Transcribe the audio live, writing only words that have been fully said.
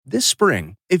This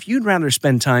spring, if you'd rather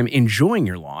spend time enjoying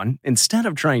your lawn instead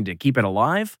of trying to keep it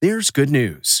alive, there's good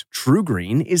news. True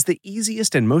Green is the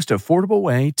easiest and most affordable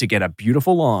way to get a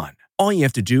beautiful lawn. All you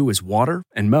have to do is water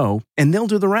and mow, and they'll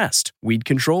do the rest. Weed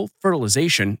control,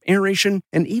 fertilization, aeration,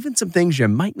 and even some things you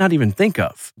might not even think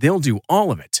of. They'll do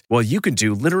all of it, while you can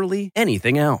do literally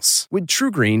anything else. With True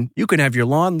Green, you can have your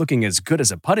lawn looking as good as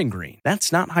a putting green.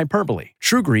 That's not hyperbole.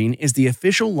 True Green is the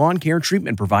official lawn care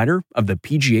treatment provider of the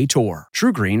PGA Tour.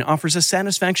 True Green offers a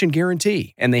satisfaction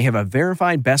guarantee, and they have a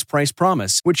verified best price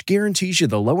promise, which guarantees you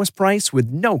the lowest price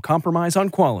with no compromise on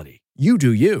quality. You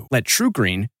do you. Let True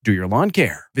Green do your lawn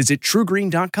care. Visit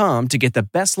truegreen.com to get the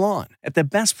best lawn at the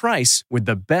best price with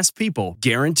the best people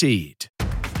guaranteed.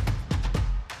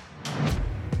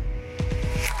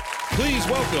 Please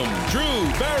welcome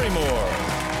Drew Barrymore.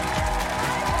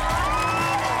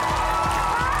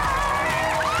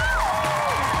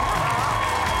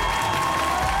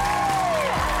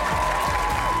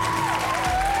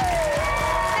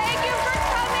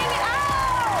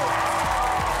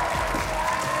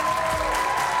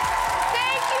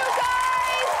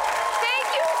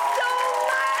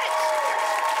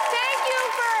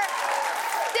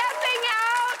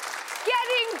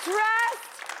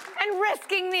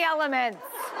 The elements.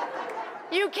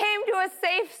 You came to a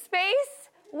safe space.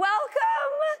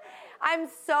 Welcome. I'm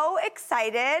so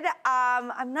excited.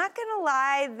 I'm not gonna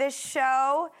lie, this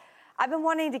show, I've been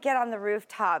wanting to get on the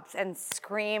rooftops and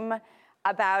scream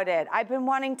about it. I've been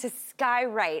wanting to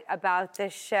skywrite about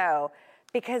this show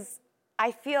because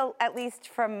I feel, at least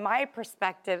from my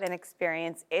perspective and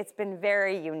experience, it's been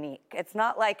very unique. It's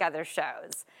not like other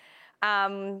shows.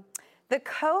 The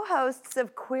co-hosts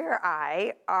of Queer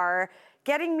Eye are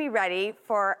getting me ready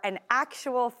for an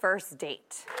actual first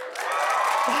date.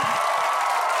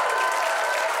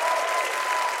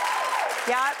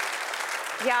 Yep.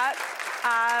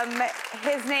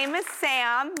 His name is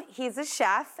Sam. He's a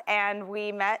chef, and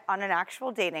we met on an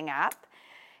actual dating app.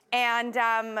 And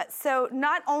so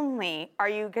not only are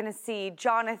you gonna see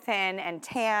Jonathan and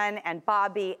Tan and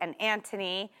Bobby and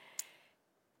Anthony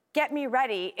get me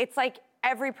ready, it's like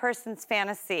every person's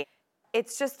fantasy.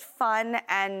 It's just fun,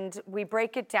 and we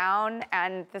break it down,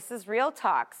 and this is real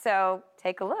talk, so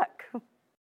take a look.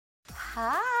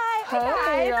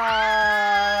 Hi,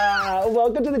 guys.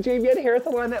 Welcome to the JVN Hair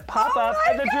Salon at Pop-Up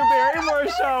at the Drew Barrymore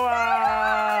Show.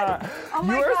 Oh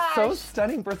my You are gosh. so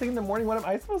stunning. First thing in the morning, what am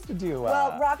I supposed to do?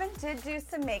 Well, Robin did do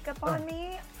some makeup on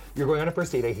me. You're going on a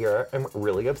first date, I hear. I'm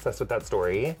really obsessed with that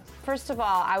story. First of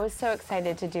all, I was so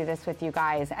excited to do this with you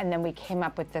guys, and then we came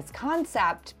up with this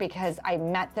concept because I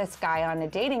met this guy on a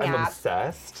dating I'm app.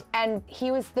 obsessed. And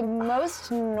he was the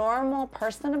most normal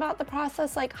person about the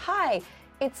process. Like, hi,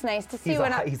 it's nice to see you.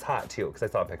 And He's hot too, because I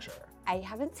saw a picture. I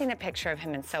haven't seen a picture of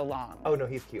him in so long. Oh no,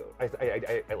 he's cute. I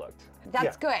looked.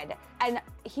 That's good. And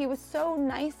he was so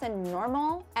nice and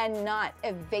normal and not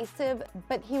evasive,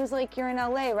 but he was like, you're in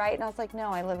LA, right? And I was like, no,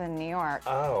 I live in New York.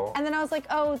 Oh. And then I was like,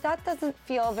 oh, that doesn't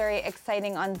feel very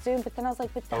exciting on Zoom. But then I was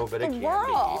like, but that's but the it can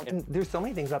world. be. And there's so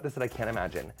many things about this that I can't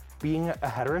imagine. Being a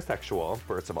heterosexual,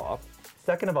 first of all.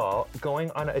 Second of all, going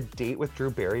on a date with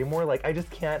Drew Barrymore, like I just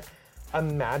can't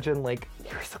imagine, like,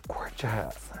 you're so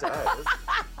gorgeous.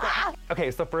 Okay,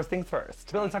 so first things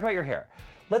first. Let's talk about your hair.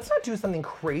 Let's not do something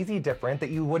crazy different that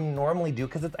you wouldn't normally do,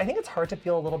 because I think it's hard to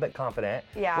feel a little bit confident.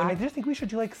 Yeah. When I just think we should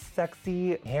do like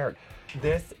sexy hair.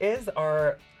 This is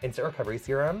our instant recovery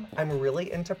serum. I'm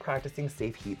really into practicing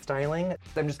safe heat styling.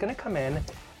 I'm just gonna come in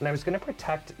and I'm just gonna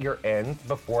protect your ends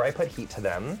before I put heat to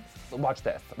them. Watch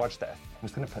this, watch this. I'm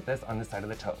just gonna put this on the side of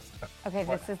the toast. Okay,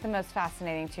 this is the most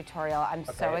fascinating tutorial. I'm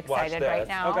so Okay, excited watch right this.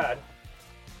 now. Oh God.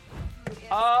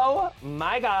 Oh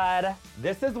my God.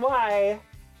 This is why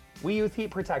we use heat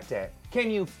protectant.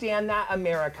 Can you stand that,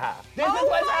 America? This is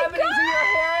what's happening to your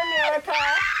hair, America,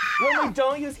 when we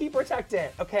don't use heat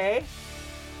protectant, okay?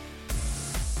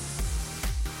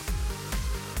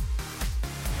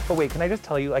 But wait, can I just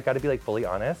tell you, I gotta be like fully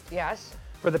honest? Yes.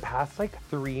 For the past like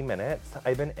 3 minutes,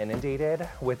 I've been inundated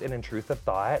with an intrusive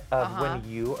thought of when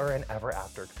you are an ever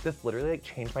after. This literally like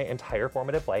changed my entire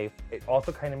formative life. It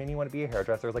also kind of made me want to be a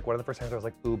hairdresser. It was like one of the first times I was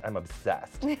like, ooh, I'm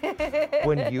obsessed.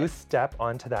 When you step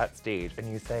onto that stage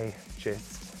and you say,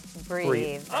 just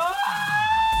breathe.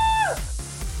 Ah!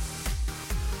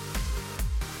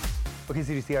 Okay,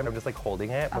 so you see I'm just like holding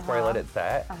it before I let it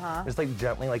set. Just like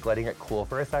gently like letting it cool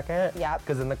for a second. Yep.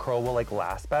 Because then the curl will like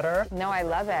last better. No, I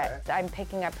love it. I'm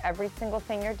picking up every single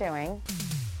thing you're doing.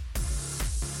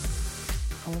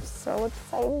 I'm so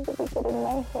excited to be getting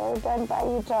my hair done by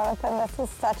you, Jonathan. This is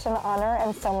such an honor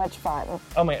and so much fun.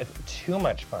 Oh my, it's too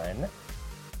much fun.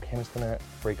 Okay, I'm just gonna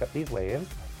break up these waves.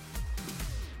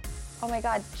 Oh my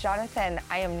God, Jonathan,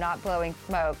 I am not blowing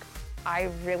smoke. I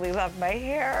really love my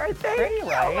hair. Thank pretty, you.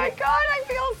 right? Oh my God, I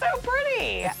feel so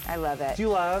pretty. I love it. Do you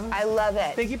love? I love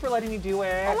it. Thank you for letting me do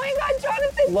it. Oh my God,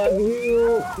 Jonathan. Love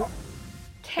you.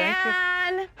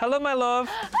 Tan. Hello, my love.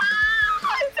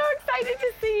 I'm so excited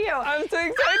to see you. I'm so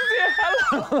excited to see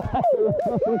you.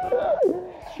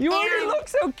 Hello. You already look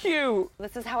so cute.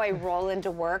 This is how I roll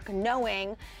into work,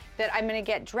 knowing that I'm gonna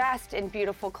get dressed in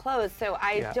beautiful clothes. So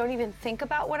I don't even think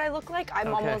about what I look like.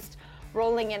 I'm almost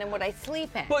rolling in what I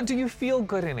sleep in. But do you feel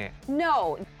good in it?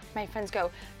 No. My friends go,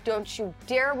 don't you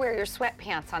dare wear your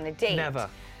sweatpants on a date. Never.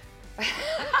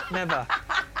 Never.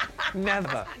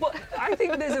 Never. But I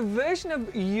think there's a version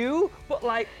of you, but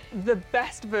like the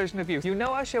best version of you. You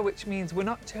know our show, which means we're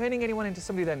not turning anyone into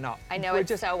somebody they're not. I know we're it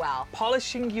just so well.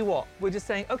 polishing you up. We're just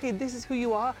saying, okay, this is who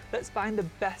you are. Let's find the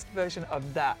best version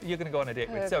of that you're going to go on a date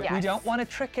with. So we Yes. don't want to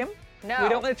trick him. No. We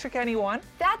don't want to trick anyone.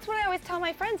 That's what I always tell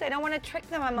my friends. I don't want to trick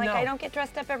them. I'm like, No. I don't get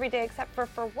dressed up every day except for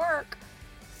work.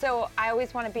 So I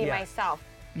always want to be myself,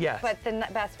 Yes. but the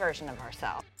best version of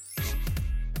ourselves.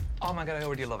 Oh my God, I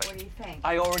already love it. What do you think?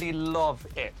 I already love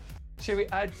it. Should we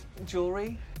add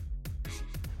jewelry?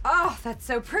 Oh, that's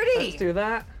so pretty. Let's do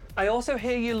that. I also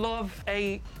hear you love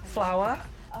a flower.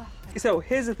 So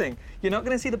here's the thing. You're not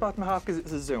going to see the bottom half because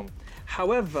it's a zoom.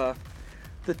 However,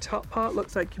 the top part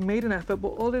looks like you made an effort, but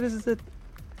all it is a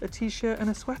t-shirt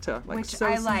and a sweater. Like, Which so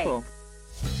I simple. like.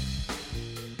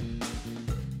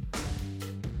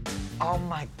 Oh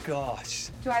my gosh.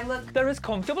 Do I look They're as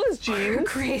comfortable as jeans.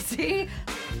 crazy?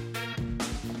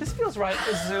 This feels right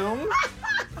for Zoom.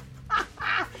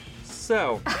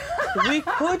 So, we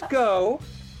could go.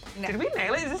 Did we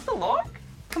nail it? Is this the look?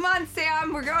 Come on,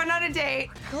 Sam, we're going on a date.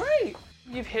 Great.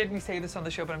 You've heard me say this on the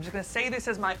show, but I'm just gonna say this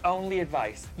as my only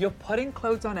advice. You're putting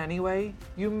clothes on anyway,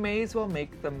 you may as well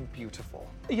make them beautiful.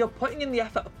 You're putting in the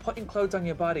effort of putting clothes on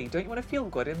your body. Don't you wanna feel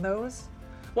good in those?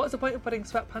 What's the point of putting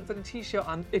sweatpants and a t-shirt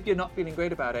on if you're not feeling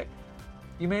great about it?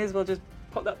 You may as well just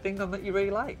put that thing on that you really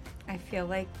like. I feel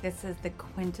like this is the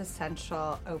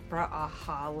quintessential Oprah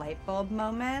aha light bulb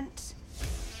moment.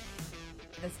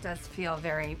 This does feel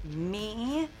very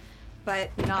me, but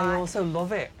not. I also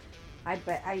love it.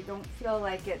 But I don't feel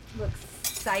like it looks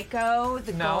psycho.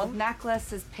 The No? gold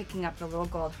necklace is picking up the little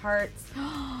gold hearts.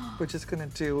 We're just gonna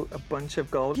do a bunch of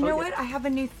gold. You know what? I have a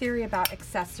new theory about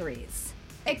accessories.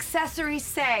 Accessories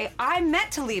say, I'm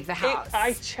meant to leave the house.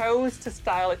 I chose to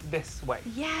style it this way.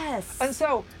 Yes. And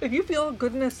so, if you feel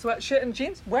good in a sweatshirt and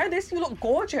jeans, wear this, you look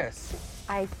gorgeous.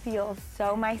 I feel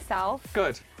so myself.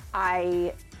 Good.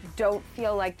 I don't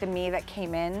feel like the me that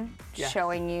came in Yes.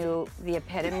 showing you the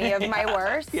epitome of my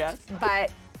worst. Yes.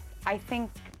 But I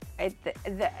think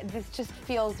this just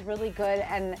feels really good,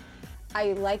 and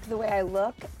I like the way I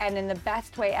look, and in the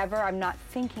best way ever, I'm not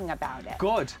thinking about it.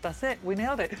 Good. That's it. We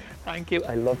nailed it. Thank you.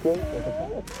 I love you.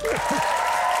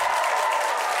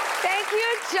 Thank you,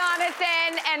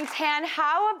 Jonathan and Tan.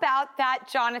 How about that,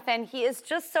 Jonathan? He is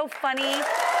just so funny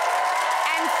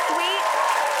and sweet,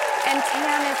 and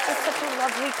Tan is just such a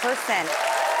lovely person.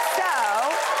 So,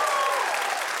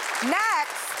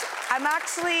 next, I'm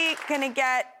actually gonna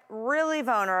get really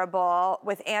vulnerable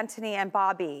with Anthony and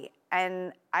Bobby.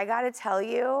 And I gotta tell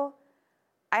you,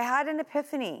 I had an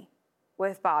epiphany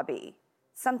with Bobby.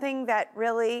 Something that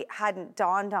really hadn't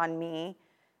dawned on me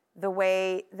the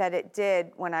way that it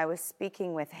did when I was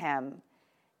speaking with him.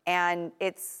 And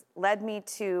it's led me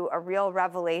to a real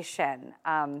revelation.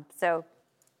 So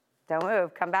don't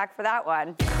move, come back for that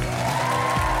one.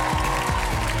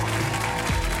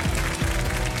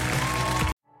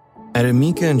 At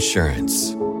Amica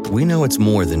Insurance, we know it's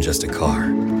more than just a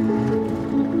car.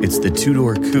 It's the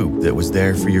two-door coupe that was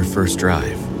there for your first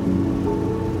drive,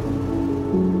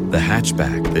 the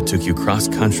hatchback that took you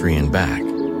cross-country and back,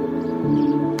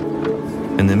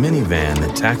 and the minivan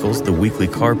that tackles the weekly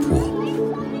carpool.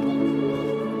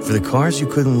 For the cars you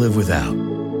couldn't live without,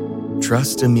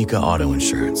 trust Amica Auto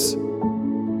Insurance.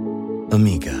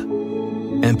 Amica.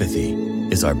 Empathy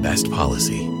is our best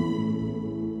policy.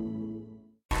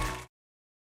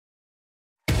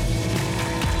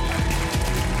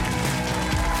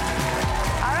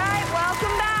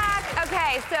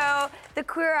 So the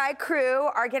Queer Eye crew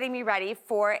are getting me ready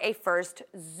for a first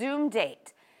Zoom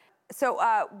date. So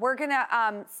we're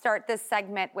gonna start this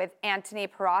segment with Anthony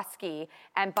Porosky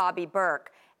and Bobby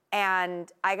Burke. And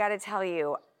I gotta tell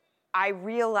you, I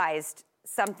realized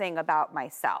something about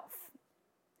myself,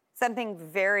 something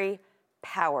very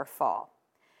powerful.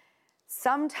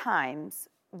 Sometimes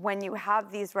when you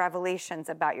have these revelations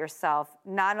about yourself,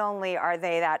 not only are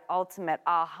they that ultimate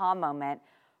aha moment,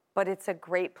 but it's a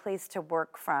great place to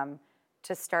work from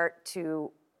to start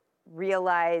to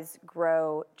realize,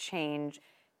 grow, change.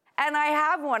 And I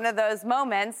have one of those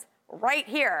moments right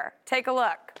here. Take a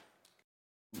look.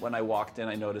 When I walked in,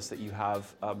 I noticed that you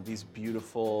have these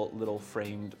beautiful little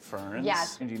framed ferns.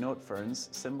 Yes. And do you know what ferns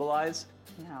symbolize?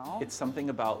 No. It's something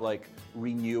about like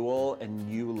renewal and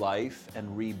new life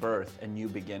and rebirth and new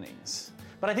beginnings.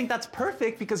 But I think that's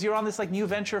perfect because you're on this like new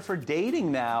venture for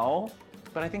dating now.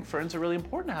 But I think ferns are really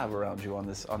important to have around you on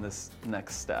this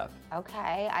next step.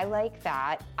 Okay, I like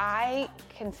that. I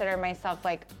consider myself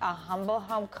like a humble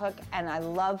home cook, and I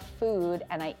love food,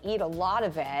 and I eat a lot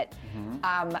of it.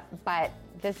 But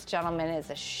this gentleman is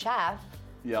a chef.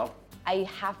 Yep. I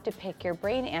have to pick your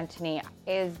brain, Anthony.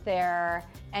 Is there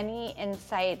any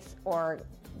insights or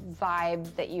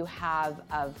vibes that you have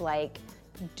of like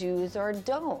do's or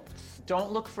don'ts?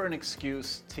 Don't look for an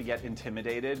excuse to get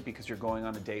intimidated because you're going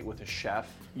on a date with a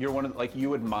chef. You're one of like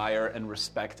you admire and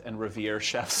respect and revere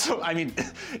chefs. So I mean,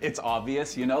 it's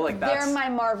obvious, you know, like that's. They're my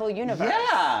Marvel universe.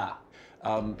 Yeah.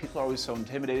 People are always so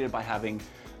intimidated by having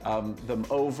them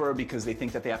over because they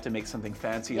think that they have to make something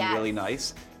fancy and really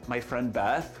nice. My friend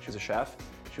Beth, she's a chef.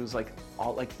 She was like,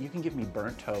 you can give me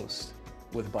burnt toast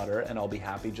with butter and I'll be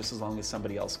happy just as long as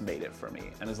somebody else made it for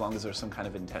me and as long as there's some kind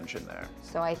of intention there.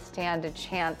 So I stand a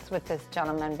chance with this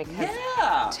gentleman because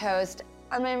toast,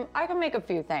 I mean, I can make a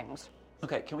few things.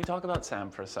 Okay, can we talk about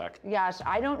Sam for a sec? Yes,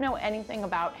 I don't know anything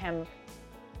about him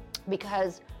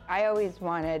because I always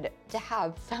wanted to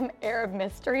have some air of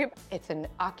mystery. It's an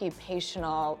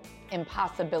occupational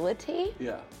impossibility.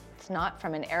 Yeah. It's not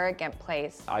from an arrogant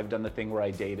place. I've done the thing where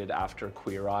I dated after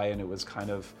Queer Eye and it was kind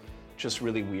of just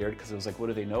really weird because it was like, what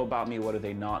do they know about me? What do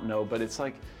they not know? But it's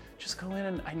like, just go in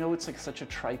and I know it's like such a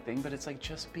trite thing, but it's like,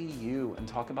 just be you and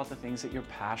talk about the things that you're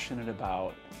passionate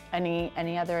about. Any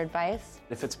other advice?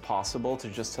 If it's possible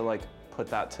to like put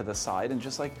that to the side and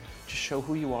just show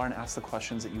who you are and ask the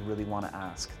questions that you really want to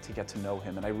ask to get to know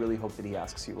him. And I really hope that he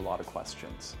asks you a lot of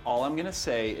questions. All I'm gonna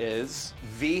say is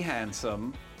V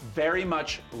handsome, very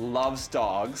much loves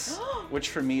dogs, which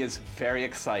for me is very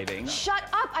exciting. Shut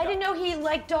up, I didn't know he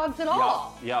liked dogs at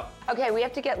all. Yep. Okay, we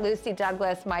have to get Lucy,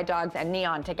 Douglas, my dogs, and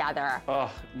Neon together.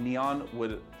 Neon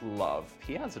would love,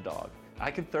 he has a dog. I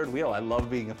could third wheel, I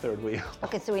love being a third wheel.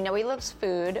 Okay, so we know he loves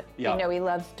food, we know he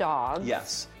loves dogs.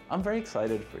 Yes, I'm very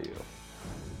excited for you.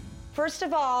 First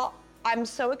of all, I'm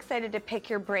so excited to pick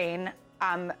your brain.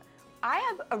 I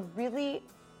have a really,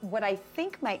 what I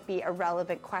think might be a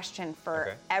relevant question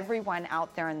for everyone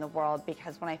out there in the world,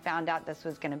 because when I found out this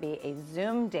was gonna be a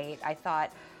Zoom date, I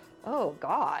thought, oh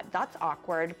God, that's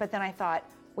awkward. But then I thought,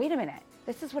 wait a minute,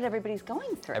 this is what everybody's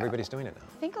going through. Everybody's doing it now.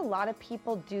 I think a lot of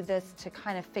people do this to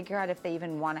kind of figure out if they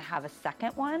even want to have a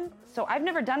second one. So I've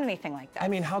never done anything like that. I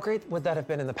mean, how great would that have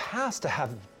been in the past to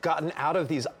have gotten out of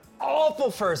these awful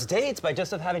first dates by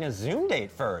just having a Zoom date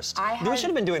first? We should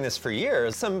have been doing this for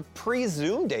years. Some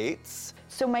pre-Zoom dates.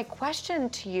 So my question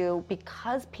to you,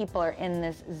 because people are in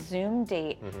this Zoom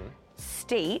date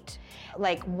state,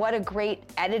 like what a great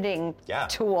editing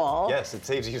tool. Yes, it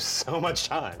saves you so much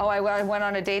time. Oh, I went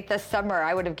on a date this summer.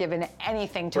 I would have given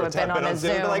anything to have been on a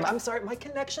Zoom. Like, I'm sorry, my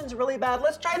connection's really bad.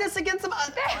 Let's try this again some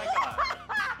other.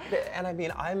 And I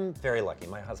mean, I'm very lucky.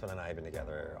 My husband and I have been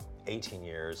together 18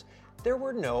 years. There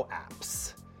were no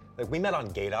apps. Like, we met on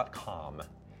gay.com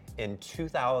in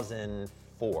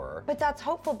 2004. But that's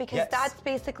hopeful because that's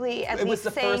basically at it least was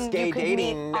the saying first gay you could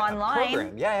dating meet online.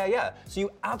 program. Yeah. So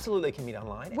you absolutely can meet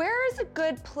online. Where is a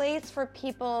good place for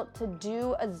people to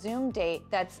do a Zoom date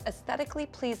that's aesthetically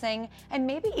pleasing and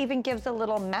maybe even gives a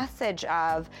little message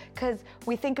of, because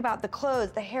we think about the clothes,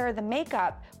 the hair, the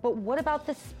makeup, but what about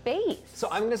the space? So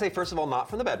I'm gonna say, first of all, not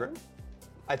from the bedroom.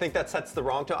 I think that sets the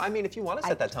wrong tone. I mean, if you want to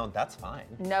set that tone, that's fine.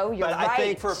 No, you're right. But I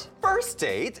think for first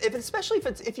dates, especially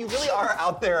if you really are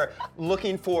out there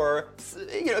looking for,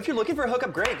 if you're looking for a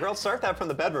hookup, great, girl, start that from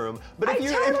the bedroom. But if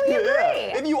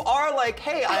if you are like,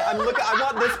 hey, I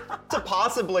want this to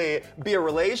possibly be a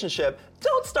relationship,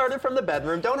 don't start it from the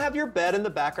bedroom. Don't have your bed in the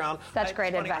background. Such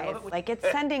great advice. Like, it's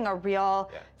sending a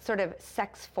real sort of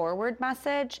sex-forward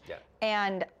message. Yeah.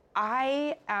 And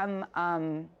I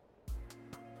am.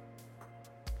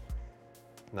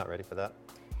 Not ready for that?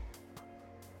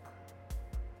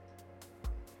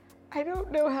 I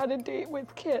don't know how to date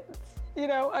with kids.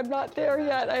 I'm not there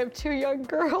yet. I have 2 young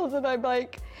girls and I'm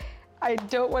like, I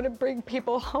don't want to bring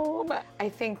people home. I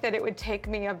think that it would take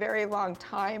me a very long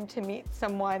time to meet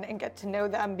someone and get to know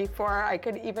them before I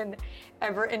could even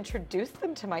ever introduce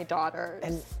them to my daughters.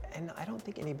 And I don't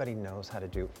think anybody knows how to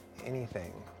do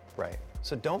anything right.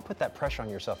 So don't put that pressure on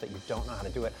yourself that you don't know how to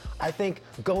do it. I think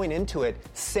going into it,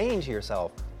 saying to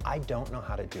yourself, I don't know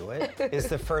how to do it is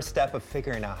the first step of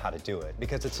figuring out how to do it.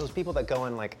 Because it's those people that go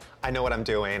in like, I know what I'm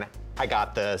doing, I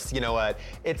got this, you know what?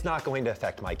 It's not going to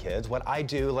affect my kids. What I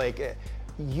do, like,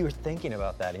 you're thinking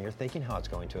about that and you're thinking how it's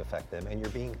going to affect them and you're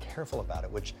being careful about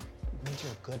it, which means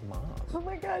you're a good mom. Oh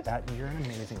my God. That you're an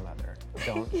amazing mother.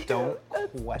 Don't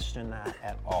question that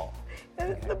at all.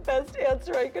 That's the best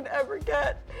answer I could ever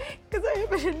get, because I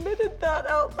haven't admitted that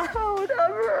out loud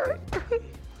ever.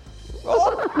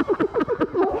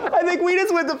 I think we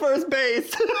just went to first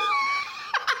base.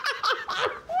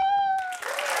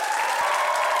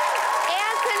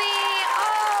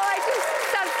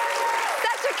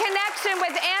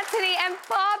 With Anthony and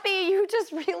Bobby, you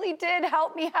just really did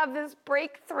help me have this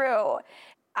breakthrough.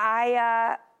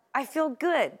 I feel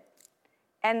good,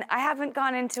 and I haven't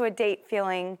gone into a date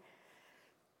feeling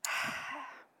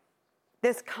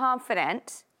this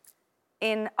confident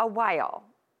in a while.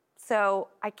 So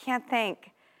I can't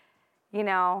thank,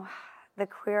 the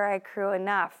Queer Eye crew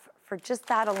enough for just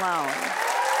that alone.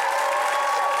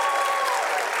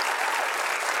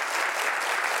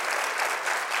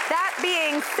 That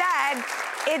being said,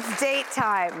 it's date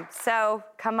time. So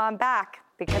come on back,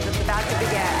 because it's about to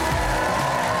begin.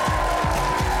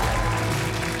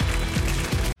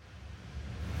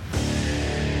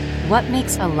 What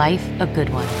makes a life a good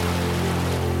one?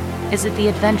 Is it the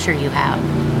adventure you have?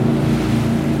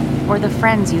 Or the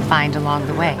friends you find along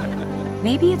the way?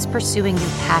 Maybe it's pursuing your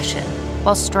passion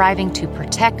while striving to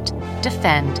protect,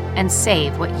 defend, and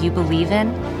save what you believe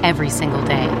in every single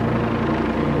day.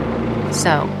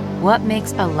 So, what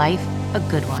makes a life a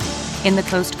good one? In the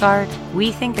Coast Guard,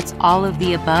 we think it's all of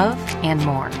the above and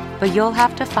more, but you'll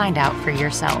have to find out for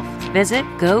yourself. Visit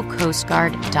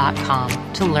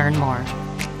gocoastguard.com to learn more.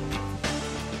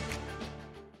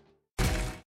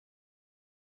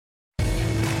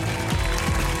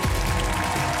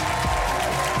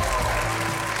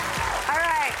 All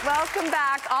right, welcome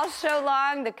back. All show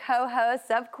long, the co-hosts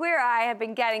of Queer Eye have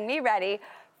been getting me ready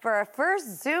for a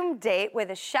first Zoom date with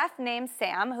a chef named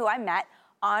Sam, who I met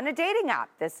on a dating app.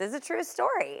 This is a true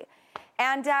story.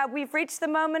 And we've reached the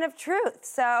moment of truth.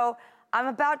 So I'm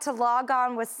about to log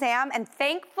on with Sam, and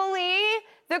thankfully,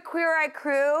 the Queer Eye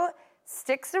crew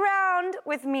sticks around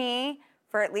with me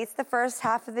for at least the first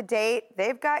half of the date.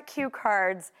 They've got cue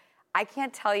cards. I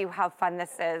can't tell you how fun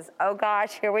this is. Oh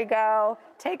gosh, here we go.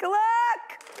 Take a look.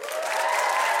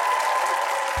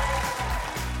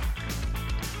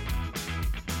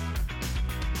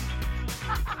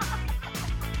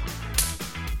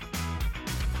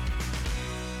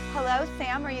 Hello,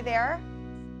 Sam, are you there?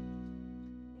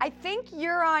 I think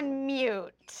you're on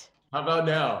mute. How about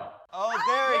now? Oh,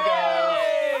 there he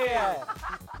goes.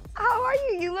 How are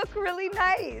you? You look really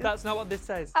nice. That's not what this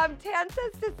says. Tan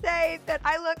says to say that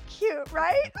I look cute,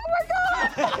 right? Oh my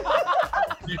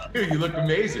God! You do. You look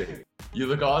amazing. You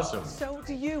look awesome. So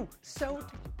do you.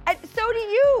 And so do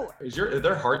you. Are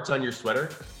there hearts on your sweater?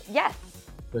 Yes.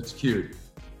 That's cute.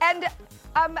 And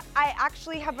I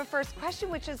actually have a first question,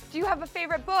 which is, do you have a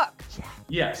favorite book?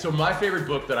 Yeah, so my favorite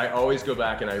book that I always go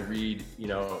back and I read,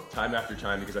 time after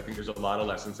time, because I think there's a lot of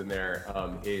lessons in there,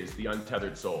 is The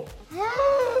Untethered Soul.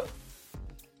 I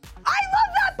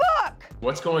love that book!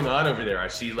 What's going on over there? I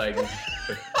see I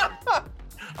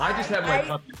just have my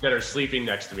puppies that are sleeping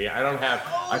next to me. I don't have...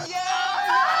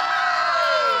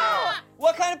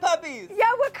 What kind of puppies?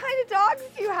 Yeah, what kind of dogs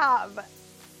do you have?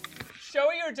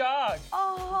 Show your dog.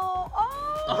 Oh.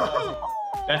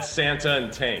 That's Santa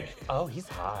and Tank. Oh, he's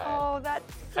hot. Oh,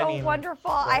 that's so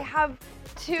wonderful. I have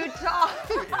 2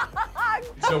 dogs.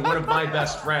 So one of my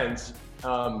best friends,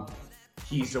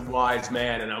 he's a wise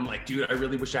man, and I'm like, dude, I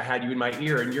really wish I had you in my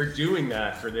ear, and you're doing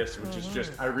that for this, which is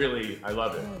just, I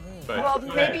love it. But, well,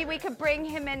 maybe we could bring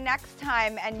him in next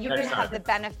time, and you can have the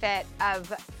benefit of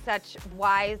such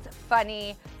wise,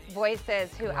 funny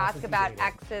voices who ask about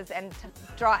exes and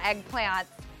draw eggplants.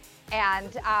 And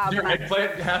is there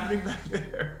eggplant happening back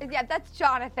there? Yeah, that's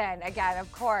Jonathan again, of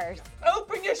course.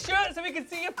 Open your shirt so we can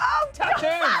see your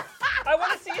tattoos. I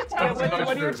want to see your tattoos.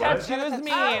 What do your tattoos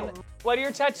mean? What do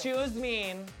your tattoos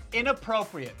mean?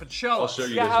 Inappropriate, but show us. I'll show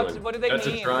you this one. What do they mean? That's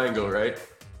a triangle, right?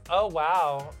 Oh,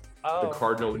 wow. Oh. The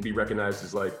cardinal would be recognized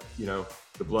as the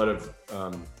blood of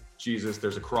Jesus.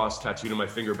 There's a cross tattooed on my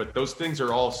finger, but those things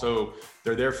are also,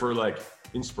 they're there for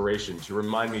inspiration, to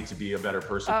remind me to be a better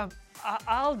person.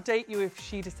 I'll date you if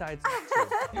she decides not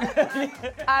to.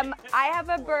 I have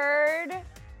a bird.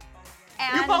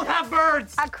 And you both have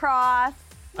birds. A cross.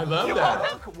 I love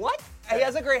that. What? He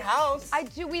has a great house. I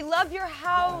do. We love your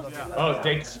house. Oh,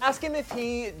 thanks. Ask him if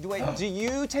do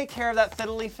you take care of that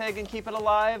fiddly fig and keep it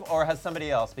alive, or has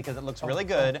somebody else? Because it looks really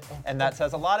good, and that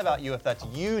says a lot about you if that's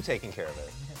you taking care of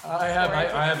it. I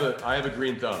have a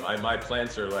green thumb. My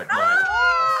plants are like mine.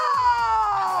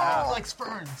 Oh! He likes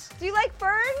ferns. Do you like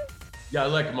ferns? Yeah, I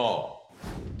like them all.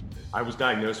 I was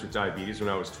diagnosed with diabetes when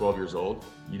I was 12 years old.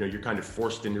 You know, you're kind of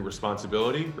forced into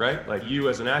responsibility, right? Like you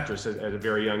as an actress at a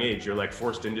very young age, you're like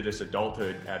forced into this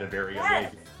adulthood at a very young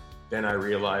age. Then I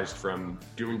realized from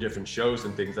doing different shows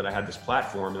and things that I had this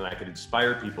platform and I could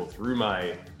inspire people through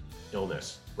my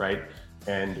illness, right?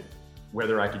 And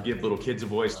whether I could give little kids a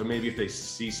voice, so maybe if they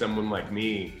see someone like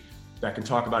me that can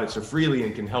talk about it so freely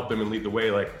and can help them and lead the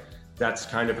way, like that's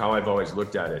kind of how I've always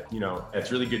looked at it. You know,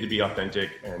 it's really good to be authentic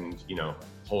and, you know,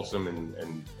 wholesome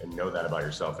and know that about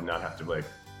yourself and not have to like,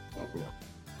 you know,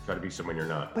 try to be someone you're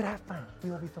not. But have fun.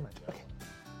 We love you so much. Okay.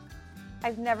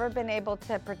 I've never been able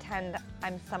to pretend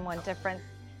I'm someone different.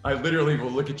 I literally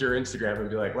will look at your Instagram and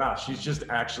be like, wow, she's just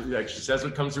actually like, she says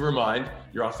what comes to her mind.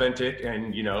 You're authentic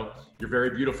and, you know, you're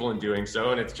very beautiful in doing so.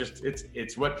 And it's just,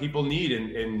 it's what people need.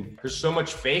 And there's so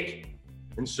much fake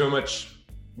and so much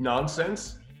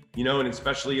nonsense, you know, and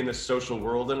especially in the social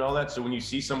world and all that. So when you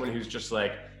see someone who's just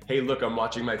like, hey, look, I'm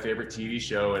watching my favorite TV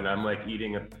show and I'm like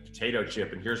eating a potato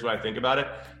chip and here's what I think about it.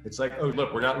 It's like, oh,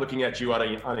 look, we're not looking at you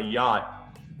on a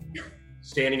yacht,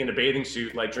 standing in a bathing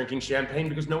suit, like drinking champagne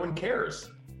because no one cares.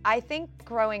 I think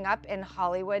growing up in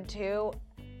Hollywood too,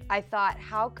 I thought,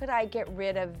 how could I get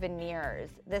rid of veneers?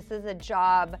 This is a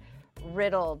job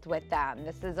riddled with them.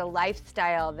 This is a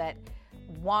lifestyle that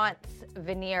wants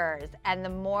veneers. And the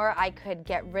more I could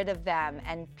get rid of them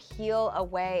and peel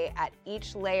away at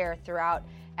each layer throughout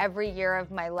every year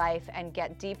of my life and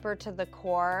get deeper to the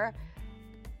core,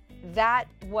 that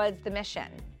was the mission.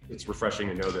 It's refreshing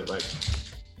to know that like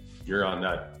you're on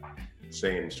that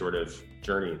same sort of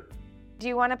journey. Do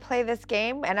you want to play this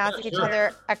game and ask each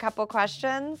other a couple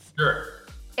questions? Sure.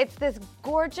 It's this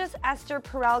gorgeous Esther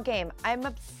Perel game. I'm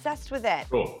obsessed with it.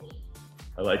 Cool.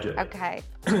 I like it. Okay.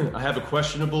 I have a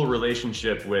questionable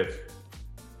relationship with...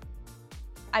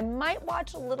 I might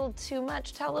watch a little too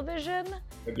much television.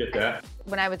 I get that.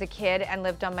 When I was a kid and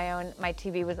lived on my own, my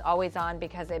TV was always on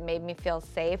because it made me feel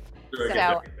safe. Sure,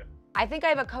 so I think I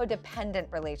have a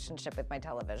codependent relationship with my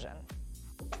television.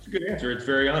 It's a good answer. It's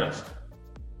very honest.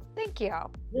 Thank you.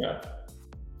 Yeah.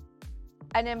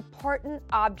 An important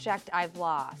object I've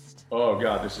lost. Oh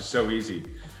God, this is so easy.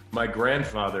 My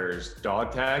grandfather's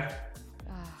dog tag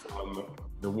from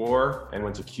the war and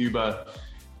went to Cuba.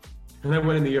 And I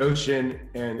went in the ocean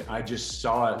and I just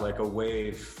saw it like a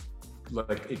wave,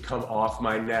 like it come off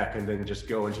my neck and then just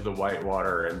go into the white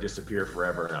water and disappear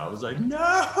forever. And I was like,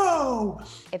 no!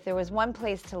 If there was one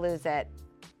place to lose it,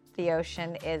 the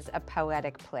ocean is a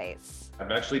poetic place.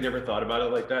 I've actually never thought about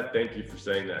it like that. Thank you for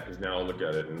saying that, because now I'll look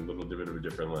at it in a little bit of a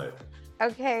different light.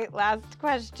 Okay, last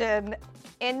question.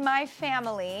 In my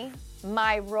family,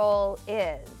 my role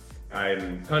is?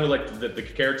 I'm kind of like the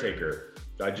caretaker.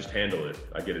 I just handle it.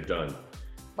 I get it done.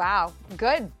 Wow,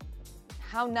 good.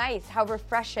 How nice, how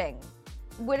refreshing.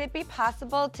 Would it be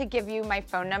possible to give you my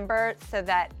phone number so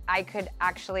that I could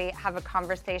actually have a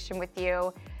conversation with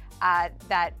you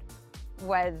that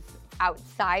was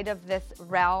outside of this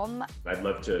realm? I'd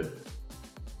love to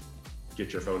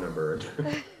get your phone number.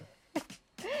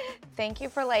 Thank you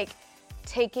for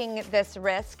taking this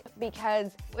risk,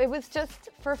 because it was just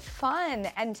for fun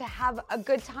and to have a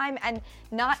good time and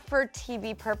not for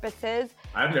TV purposes.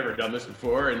 I've never done this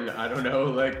before and I don't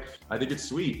know, I think it's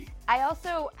sweet. I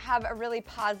also have a really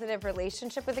positive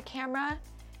relationship with the camera.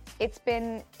 It's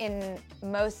been in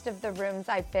most of the rooms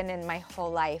I've been in my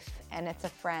whole life, and it's a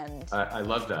friend. I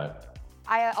love that.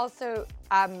 I also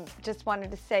just wanted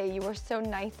to say you were so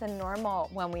nice and normal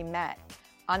when we met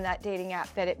on that dating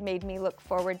app that it made me look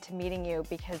forward to meeting you,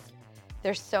 because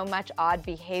there's so much odd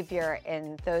behavior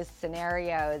in those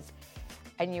scenarios,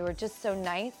 and you were just so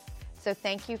nice. So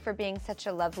thank you for being such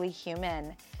a lovely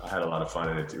human. I had a lot of fun,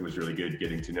 and it was really good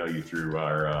getting to know you through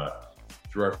our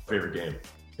favorite game.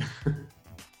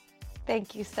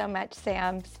 Thank you so much,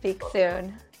 Sam. Speak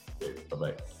soon.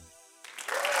 Bye-bye.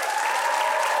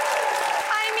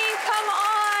 I mean, come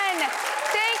on.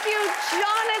 Thank you,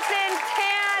 Jonathan,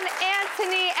 Tan,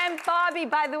 Anthony, and Bobby.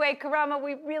 By the way, Karama,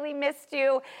 we really missed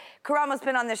you. Karama's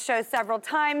been on this show several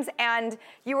times, and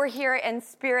you were here in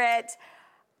spirit.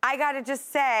 I gotta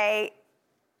just say,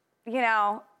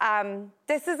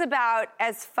 this is about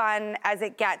as fun as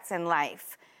it gets in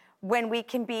life, when we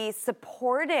can be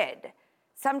supported.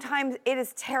 Sometimes it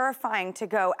is terrifying to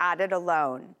go at it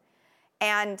alone.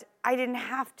 And I didn't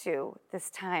have to this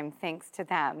time, thanks to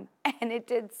them. And it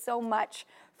did so much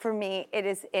for me. It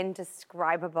is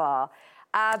indescribable.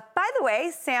 By the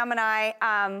way, Sam and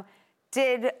I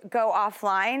did go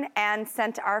offline and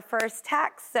sent our first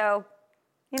text. So,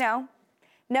 you know,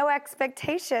 no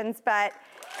expectations, but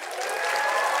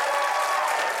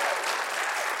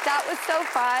that was so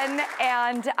fun.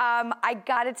 And I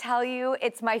gotta tell you,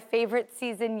 it's my favorite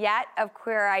season yet of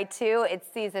Queer Eye 2.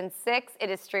 It's season 6. It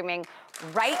is streaming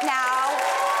right now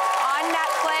on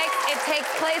Netflix. It takes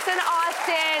place in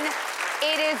Austin.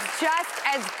 It is just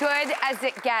as good as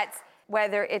it gets.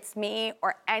 Whether it's me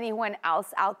or anyone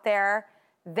else out there,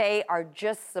 they are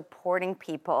just supporting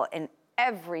people in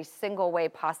every single way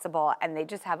possible, and they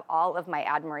just have all of my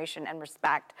admiration and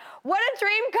respect. What a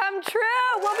dream come true!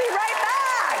 We'll be right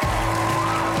back!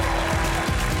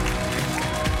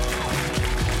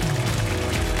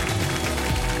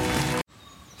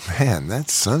 Man, that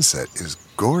sunset is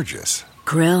gorgeous.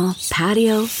 Grill,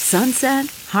 patio, sunset.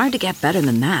 Hard to get better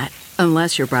than that.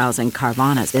 Unless you're browsing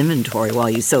Carvana's inventory while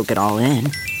you soak it all in.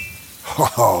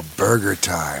 Oh, burger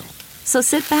time. So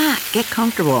sit back, get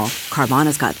comfortable.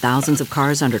 Carvana's got thousands of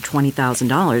cars under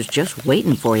 $20,000 just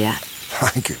waiting for you.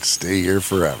 I could stay here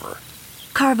forever.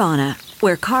 Carvana,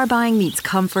 where car buying meets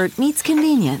comfort, meets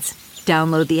convenience.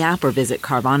 Download the app or visit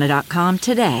Carvana.com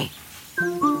today.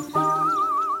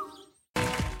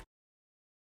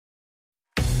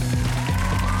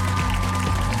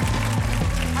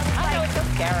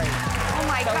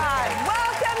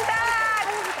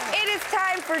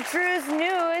 Drew's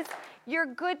News, your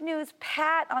good news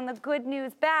pat on the good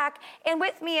news back. And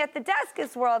with me at the desk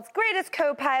is world's greatest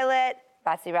co-pilot,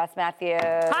 Rossi Ross Matthews.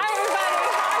 Hi, everybody.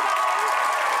 Hi,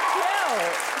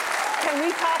 guys.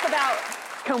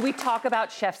 Can we talk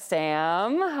about Chef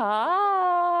Sam?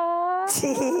 Hi.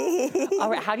 All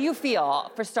right, how do you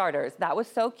feel, for starters? That was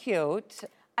so cute.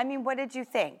 I mean, what did you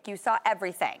think? You saw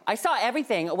everything. I saw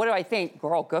everything. What do I think?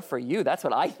 Girl, good for you. That's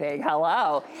what I think.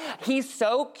 Hello. He's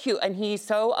so cute, and he's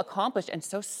so accomplished and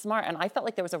so smart, and I felt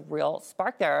like there was a real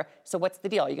spark there. So what's the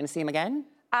deal? Are you going to see him again?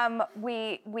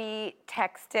 We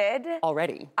texted.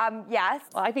 Already? Yes.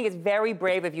 Well, I think it's very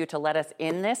brave of you to let us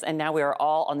in this, and now we are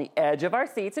all on the edge of our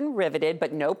seats and riveted,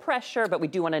 but no pressure, but we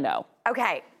do want to know.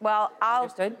 Okay, well,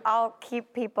 I'll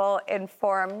keep people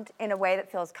informed in a way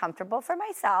that feels comfortable for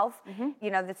myself. Mm-hmm.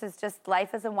 You know, this is just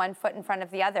life is a one foot in front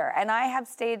of the other, and I have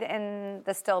stayed in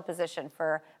the still position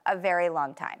for a very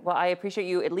long time. Well, I appreciate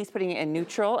you at least putting it in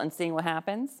neutral and seeing what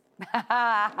happens.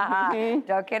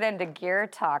 Don't get into gear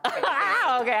talk.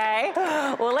 Okay.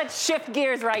 Well, let's shift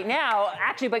gears right now.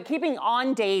 Actually, but keeping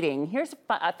on dating, here's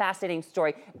a fascinating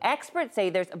story. Experts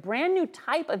say there's a brand new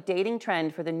type of dating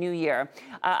trend for the new year.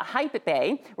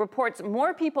 Hypebae reports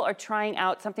more people are trying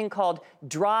out something called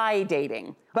dry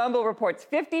dating. Bumble reports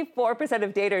 54%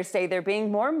 of daters say they're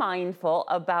being more mindful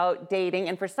about dating,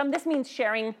 and for some, this means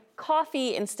sharing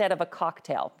coffee instead of a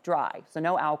cocktail, dry, so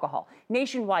no alcohol.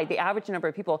 Nationwide, the average number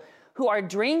of people who are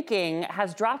drinking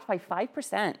has dropped by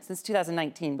 5% since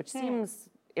 2019, which seems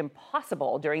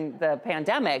impossible during the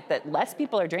pandemic that less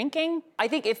people are drinking. I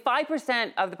think if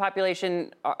 5% of the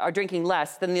population are drinking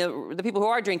less, then the people who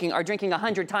are drinking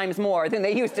 100 times more than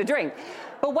they used to drink.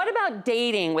 But what about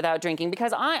dating without drinking?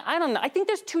 Because I don't know. I think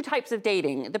there's two types of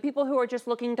dating. The people who are just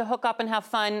looking to hook up and have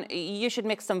fun, you should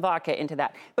mix some vodka into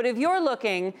that. But if you're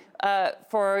looking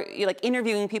for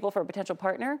interviewing people for a potential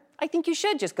partner, I think you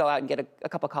should just go out and get a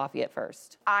cup of coffee at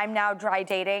first. I'm now dry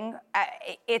dating.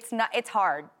 It's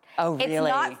hard. Oh,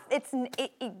 really?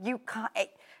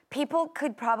 People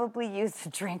could probably use a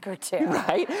drink or two.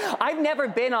 Right? I've never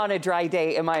been on a dry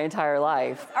date in my entire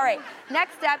life. All right,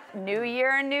 next up, new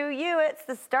year, new you. It's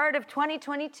the start of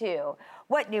 2022.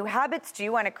 What new habits do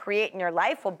you want to create in your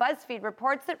life? Well, BuzzFeed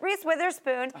reports that Reese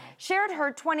Witherspoon shared her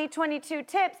 2022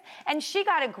 tips, and she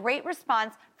got a great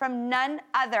response from none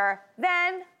other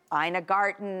than Ina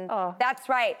Garten. That's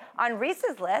right. On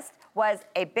Reese's list was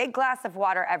a big glass of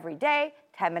water every day,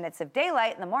 10 minutes of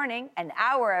daylight in the morning, an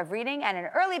hour of reading, and an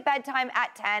early bedtime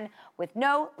at 10 with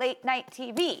no late night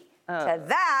TV. To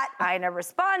that, Ina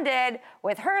responded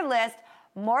with her list: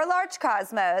 more large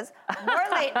cosmos, more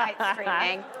late night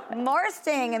streaming, more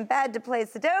staying in bed to play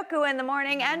Sudoku in the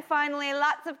morning, and finally,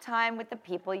 lots of time with the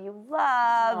people you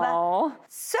love. Aww.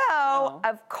 So,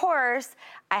 of course,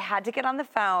 I had to get on the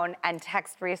phone and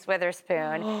text Reese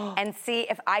Witherspoon and see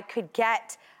if I could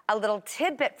get a little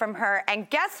tidbit from her. And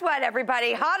guess what,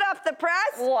 everybody? Hot off the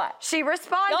press? What? She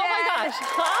responded. Oh my gosh.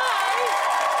 Hi.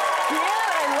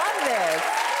 Yeah, I love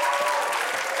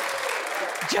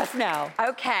this. Just now.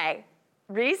 Okay.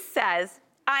 Reese says,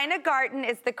 Ina Garten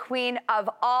is the queen of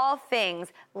all things.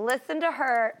 Listen to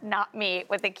her, not me,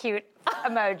 with a cute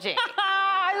emoji.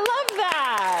 I love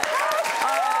that.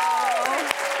 Oh,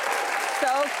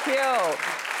 so cute.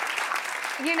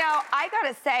 You know, I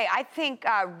gotta say, I think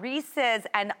Reese's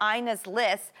and Ina's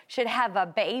list should have a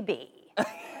baby.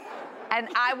 And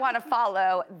I want to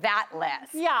follow that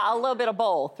list. Yeah, a little bit of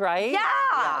both, right?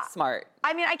 Yeah. Smart.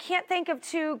 I mean, I can't think of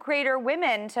two greater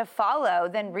women to follow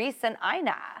than Reese and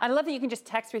Ina. I love that you can just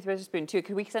text Reese Witherspoon, too.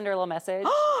 Could we send her a little message?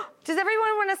 Does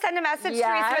everyone want to send a message to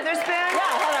Reese Witherspoon? Yeah,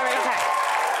 hold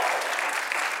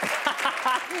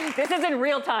on, This is in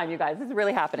real time, you guys. This is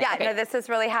really happening. Yeah, okay. no, this is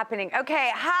really happening.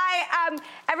 Okay, hi,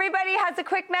 everybody has a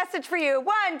quick message for you.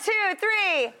 1, 2,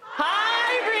 3.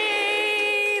 Hi,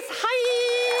 Reese. Hi.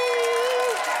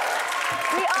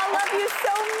 We all love you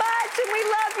so much, and we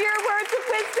love your words of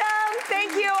wisdom.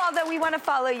 Thank you, although we want to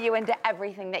follow you into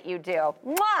everything that you do.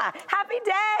 Mwah! Happy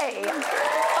day.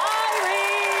 Bye,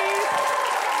 Reese.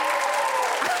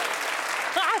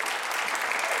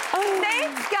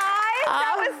 Thanks, guys.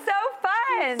 That was so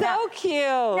fun. So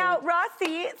cute. Now,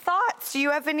 Rossi, thoughts? Do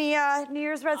you have any New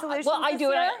Year's resolutions? Well, I this do.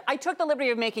 year? I took the liberty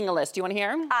of making a list. Do you want to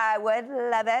hear? I would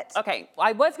love it. Okay,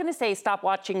 I was going to say stop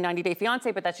watching 90 Day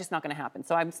Fiancé, but that's just not going to happen.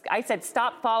 So I said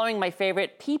stop following my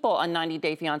favorite people on 90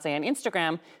 Day Fiancé on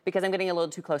Instagram because I'm getting a little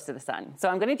too close to the sun. So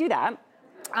I'm going to do that.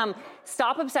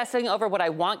 Stop obsessing over what I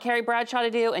want Carrie Bradshaw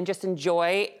to do and just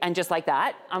enjoy and just like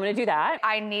that. I'm going to do that.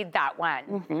 I need that one.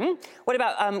 Mm-hmm. What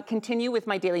about continue with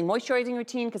my daily moisturizing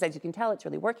routine because as you can tell, it's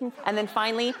really working. And then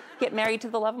finally, get married to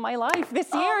the love of my life. This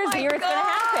year is the year it's going to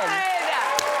happen.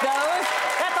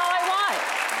 That's all I want.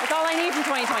 That's all I need for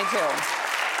 2022.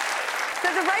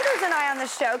 So the writers and I on the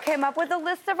show came up with a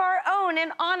list of our own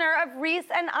in honor of Reese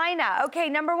and Ina. Okay,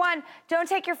 number 1, don't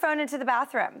take your phone into the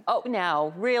bathroom. Oh,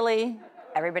 no, really?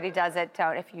 Everybody does it.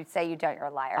 Don't. If you say you don't, you're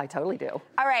a liar. I totally do.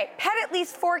 All right, pet at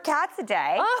least 4 cats a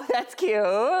day. Oh, that's cute.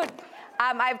 I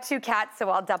have 2 cats, so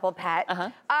I'll double pet.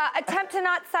 Attempt to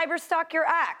not cyberstalk your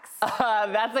ex.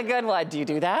 That's a good one. Do you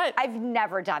do that? I've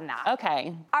never done that.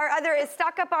 Okay. Our other is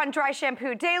stock up on dry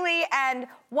shampoo daily and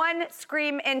 1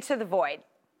 scream into the void.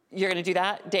 You're going to do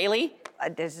that daily?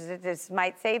 This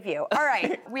might save you. All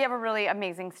right, we have a really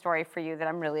amazing story for you that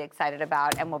I'm really excited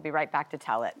about, and we'll be right back to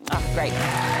tell it. Oh, great.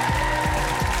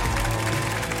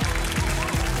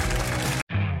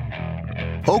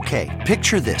 Okay,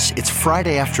 picture this. It's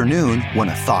Friday afternoon when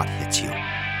a thought hits you.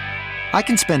 I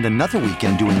can spend another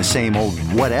weekend doing the same old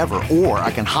whatever, or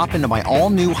I can hop into my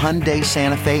all-new Hyundai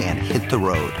Santa Fe and hit the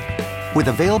road. With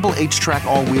available H-Track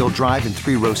all-wheel drive and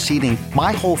 3-row seating,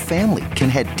 my whole family can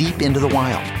head deep into the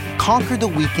wild. Conquer the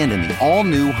weekend in the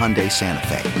all-new Hyundai Santa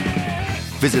Fe.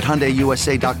 Visit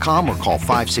HyundaiUSA.com or call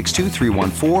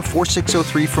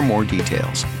 562-314-4603 for more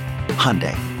details.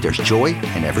 Hyundai, there's joy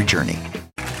in every journey.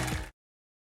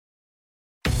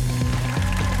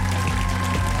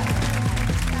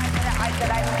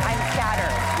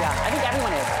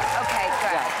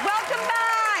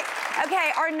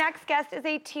 Our next guest is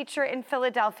a teacher in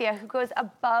Philadelphia who goes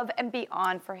above and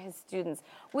beyond for his students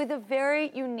with a very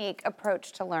unique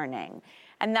approach to learning.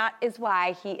 And that is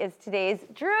why he is today's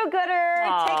Drew Gooder.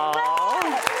 Take it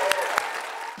away.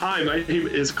 Hi, my name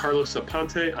is Carlos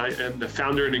Aponte. I am the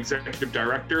founder and executive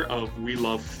director of We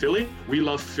Love Philly. We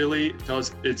Love Philly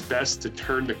does its best to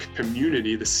turn the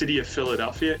community, the city of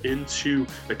Philadelphia, into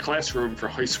the classroom for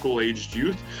high school aged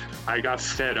youth. I got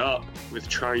fed up with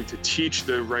trying to teach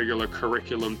the regular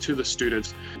curriculum to the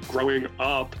students. Growing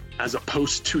up as a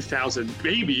post-2000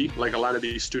 baby, like a lot of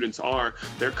these students are,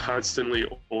 they're constantly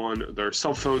on their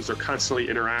cell phones, they're constantly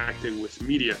interacting with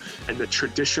media. And the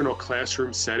traditional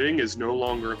classroom setting is no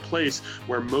longer a place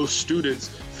where most students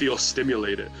feel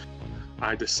stimulated.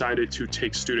 I decided to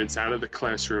take students out of the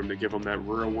classroom to give them that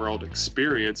real world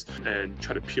experience and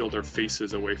try to peel their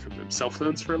faces away from them cell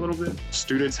phones for a little bit.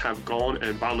 Students have gone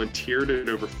and volunteered at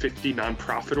over 50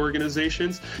 nonprofit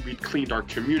organizations. We cleaned our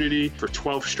community for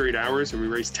 12 straight hours and we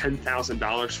raised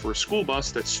 $10,000 for a school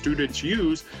bus that students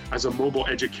use as a mobile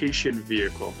education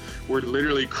vehicle. We're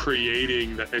literally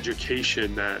creating the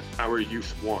education that our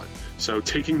youth want. So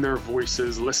taking their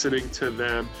voices, listening to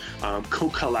them,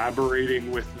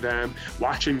 co-collaborating with them,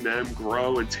 watching them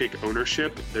grow and take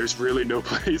ownership, there's really no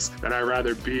place that I'd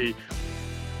rather be.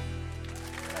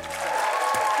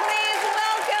 Please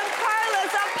welcome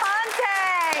Carlos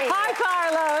Aponte. Hi,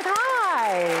 Carlos.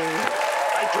 Hi.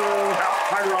 Hi, Drew.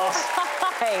 Hi, Ross.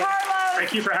 Hi. Carlos,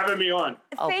 Thank you for having me on.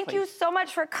 Thank you so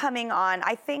much for coming on.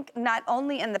 I think not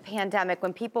only in the pandemic,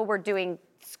 when people were doing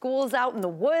schools out in the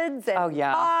woods and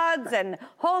pods and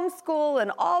homeschool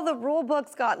and all the rule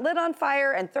books got lit on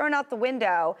fire and thrown out the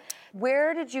window,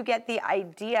 where did you get the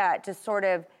idea to sort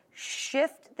of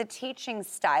shift the teaching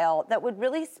style that would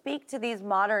really speak to these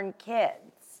modern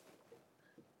kids?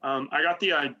 I got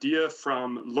the idea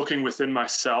from looking within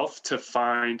myself to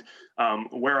find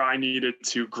where I needed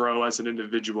to grow as an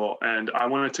individual. And I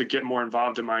wanted to get more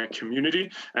involved in my community.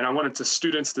 And I wanted the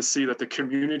students to see that the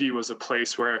community was a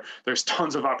place where there's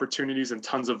tons of opportunities and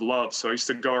tons of love. So I used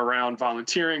to go around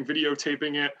volunteering,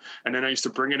 videotaping it. And then I used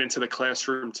to bring it into the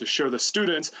classroom to show the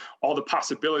students all the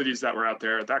possibilities that were out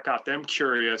there. That got them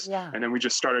curious. Yeah. And then we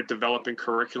just started developing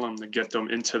curriculum to get them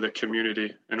into the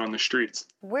community and on the streets.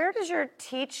 Where does your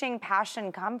teaching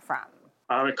passion come from?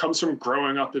 It comes from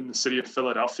growing up in the city of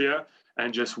Philadelphia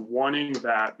and just wanting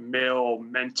that male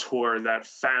mentor, that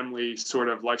family sort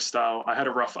of lifestyle. I had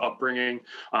a rough upbringing.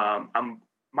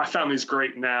 My family's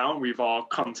great now. We've all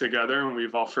come together and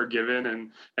we've all forgiven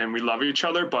and we love each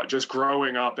other. But just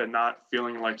growing up and not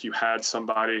feeling like you had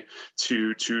somebody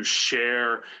to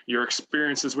share your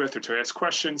experiences with or to ask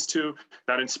questions to,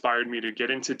 that inspired me to get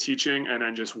into teaching and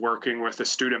then just working with a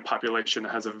student population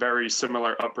that has a very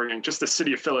similar upbringing. Just the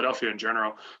city of Philadelphia in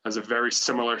general has a very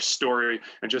similar story.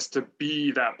 And just to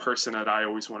be that person that I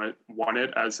always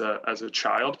wanted as a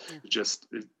child,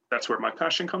 that's where my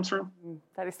passion comes from.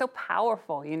 That is so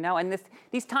powerful, you know, and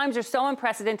these times are so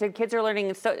unprecedented. Kids are learning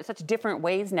in such different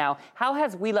ways now. How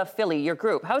has We Love Philly, your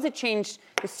group, how has it changed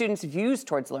the students' views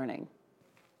towards learning?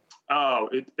 Oh,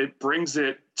 it brings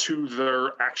it to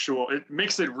it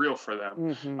makes it real for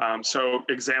them. Mm-hmm. So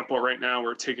example, right now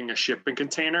we're taking a shipping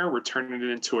container, we're turning it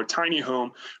into a tiny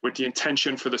home with the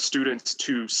intention for the students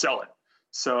to sell it.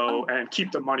 So, and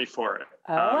keep the money for it.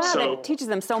 So that teaches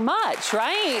them so much,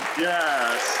 right?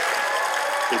 Yes.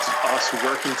 It's us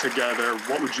working together.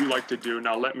 What would you like to do?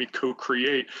 Now let me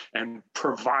co-create and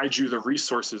provide you the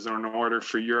resources in order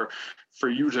for you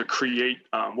to create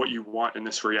what you want in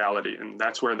this reality. And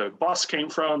that's where the bus came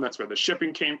from. That's where the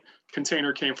shipping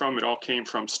container came from. It all came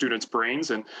from students'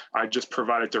 brains. And I just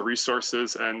provided the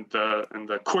resources and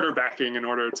the quarterbacking in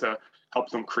order to help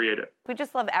them create it. We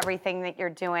just love everything that you're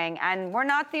doing, and we're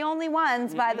not the only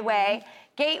ones, by the way.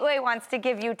 Gateway wants to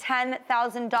give you $10,000.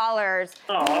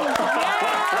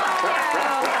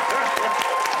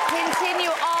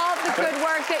 Continue all the good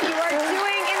work that you are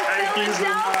doing in Thank Philadelphia. You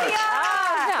so much.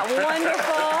 Isn't that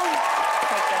wonderful?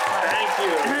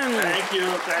 Thank you.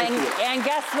 And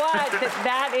guess what?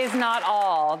 That is not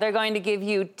all. They're going to give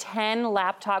you 10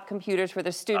 laptop computers for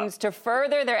the students to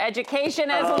further their education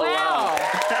as well. Wow.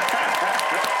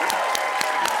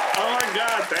 Oh my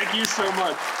God, thank you so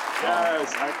much.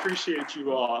 Yes, I appreciate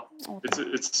you all.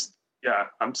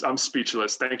 I'm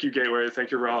speechless. Thank you, Gateway.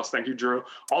 Thank you, Ross. Thank you, Drew.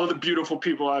 All of the beautiful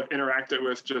people I've interacted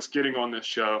with just getting on this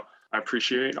show. I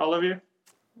appreciate all of you.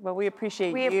 Well, we appreciate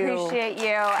you. We appreciate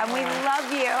you, and we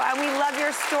love you, and we love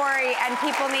your story, and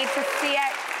people need to see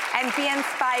it and be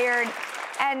inspired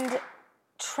and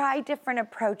try different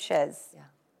approaches. Yeah.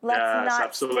 Let's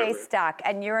not stay stuck,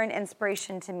 and you're an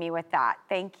inspiration to me with that.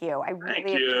 Thank you. I really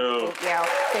appreciate you.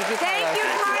 Thank you,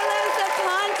 Carlos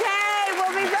Aponte.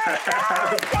 We'll be right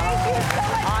back. Thank you so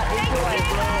much. Thank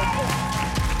you.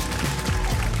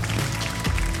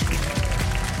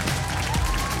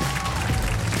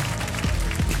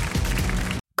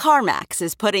 CarMax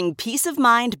is putting peace of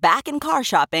mind back in car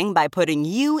shopping by putting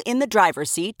you in the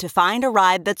driver's seat to find a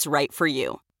ride that's right for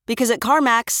you. Because at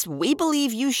CarMax, we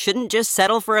believe you shouldn't just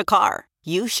settle for a car.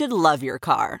 You should love your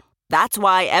car. That's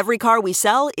why every car we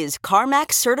sell is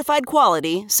CarMax certified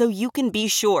quality, so you can be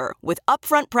sure with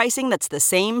upfront pricing that's the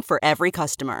same for every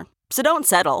customer. So don't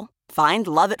settle. Find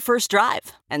love at first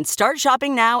drive and start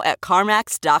shopping now at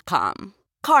CarMax.com.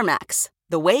 CarMax,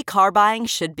 the way car buying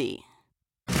should be.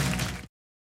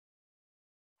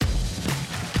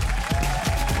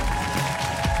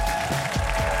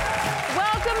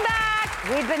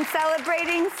 We've been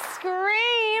celebrating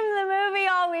Scream, the movie,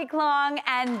 all week long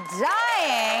and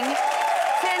dying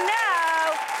to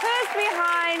know who's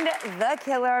behind the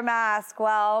killer mask.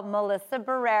 Well, Melissa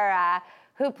Barrera,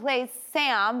 who plays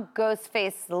Sam,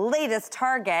 Ghostface's latest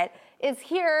target, is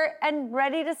here and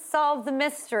ready to solve the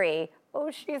mystery. Oh,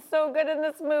 she's so good in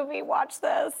this movie. Watch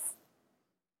this.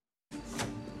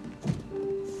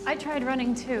 I tried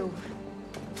running too.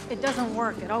 It doesn't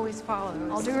work. It always follows.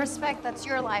 All due respect, that's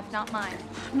your life, not mine.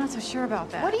 I'm not so sure about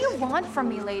that. What do you want from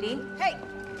me, lady? Hey,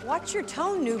 watch your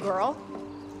tone, new girl.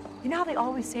 You know how they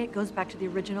always say it goes back to the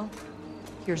original?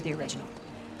 Here's the original.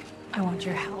 I want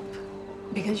your help.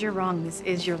 Because you're wrong, this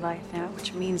is your life now,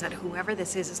 which means that whoever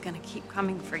this is gonna keep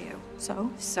coming for you. So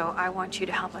I want you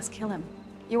to help us kill him.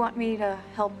 You want me to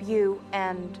help you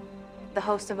and the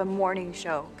host of a morning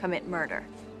show commit murder?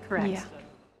 Correct. Yeah.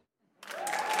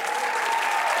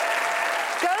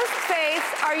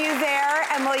 Ghostface, are you there?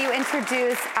 And will you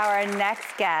introduce our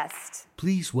next guest?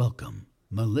 Please welcome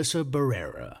Melissa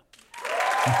Barrera.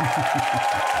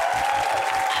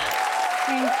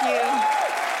 Thank you.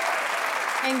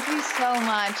 Thank you so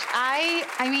much. I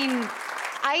mean,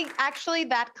 actually,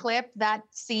 that clip, that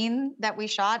scene that we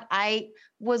shot, I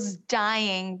was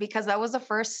dying because that was the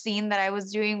first scene that I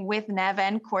was doing with Nev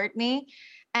and Courtney.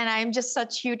 And I'm just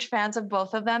such huge fans of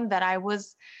both of them that I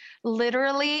was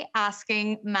literally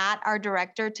asking Matt, our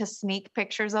director, to sneak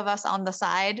pictures of us on the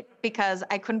side because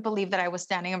I couldn't believe that I was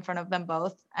standing in front of them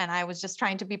both. And I was just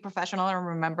trying to be professional and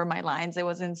remember my lines. It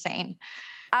was insane.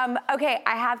 Okay,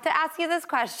 I have to ask you this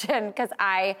question because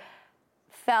I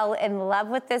fell in love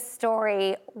with this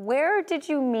story. Where did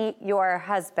you meet your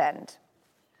husband?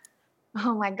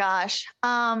 Oh my gosh,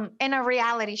 in a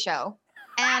reality show.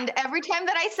 And every time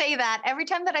that I say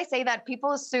that,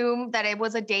 people assume that it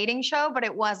was a dating show, but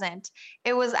it wasn't.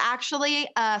 It was actually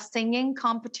a singing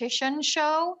competition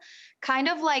show, kind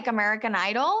of like American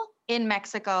Idol in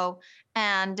Mexico.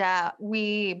 And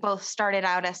we both started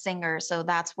out as singers, so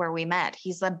that's where we met.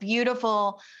 He's a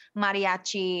beautiful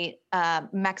mariachi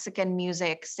Mexican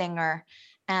music singer,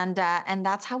 and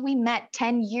that's how we met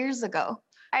 10 years ago.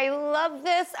 I love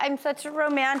this. I'm such a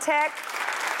romantic.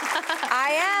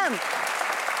 I am.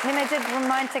 I mean, I did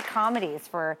romantic comedies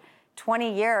for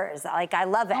 20 years. Like, I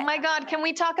love it. Oh my God, can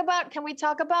we talk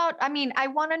about, I mean, I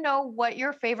want to know what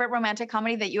your favorite romantic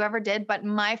comedy that you ever did, but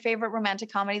my favorite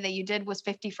romantic comedy that you did was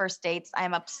 50 First Dates. I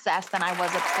am obsessed, and I was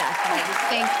obsessed. And I just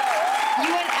think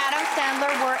you and Adam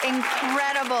Sandler were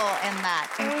incredible in that.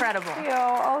 Incredible. Thank you.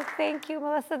 Oh, thank you,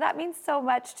 Melissa. That means so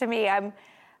much to me. I'm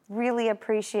really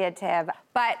appreciative.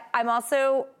 But I'm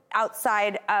also,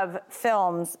 outside of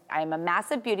films, I'm a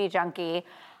massive beauty junkie.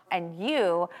 And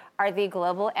you are the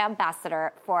global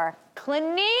ambassador for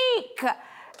Clinique.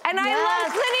 And I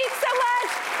love Clinique so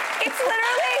much. It's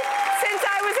literally, since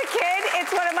I was a kid,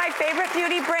 it's one of my favorite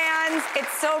beauty brands. It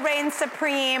still reigns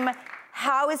supreme.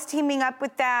 How is teaming up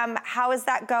with them? How is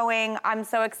that going? I'm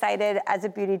so excited. As a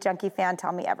beauty junkie fan,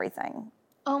 tell me everything.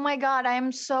 Oh my God,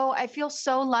 I feel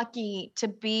so lucky to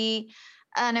be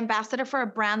an ambassador for a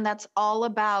brand that's all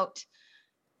about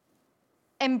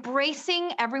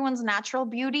embracing everyone's natural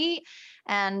beauty,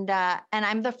 and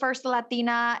I'm the first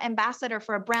Latina ambassador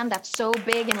for a brand that's so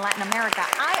big in Latin America.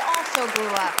 I also grew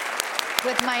up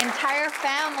with my entire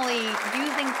family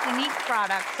using Clinique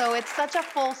products, so it's such a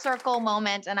full circle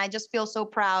moment, and I just feel so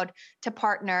proud to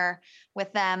partner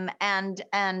with them and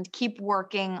keep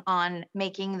working on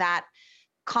making that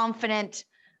confident,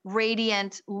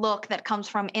 radiant look that comes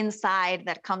from inside,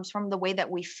 that comes from the way that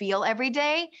we feel every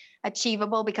day,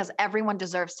 achievable, because everyone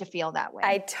deserves to feel that way.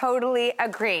 I totally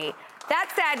agree.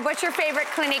 That said, what's your favorite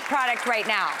Clinique product right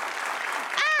now?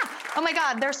 Oh my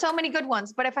God, there's so many good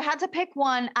ones. But if I had to pick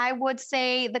one, I would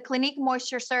say the Clinique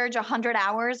Moisture Surge 100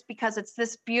 Hours, because it's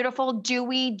this beautiful,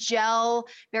 dewy gel,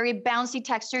 very bouncy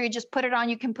texture. You just put it on.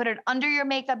 You can put it under your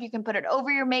makeup. You can put it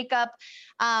over your makeup.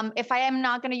 If I am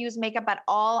not going to use makeup at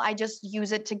all, I just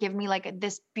use it to give me like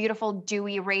this beautiful,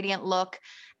 dewy, radiant look.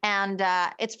 And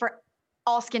it's for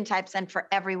all skin types and for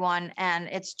everyone. And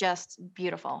it's just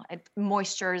beautiful. It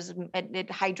moistures,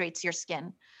 it hydrates your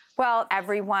skin. Well,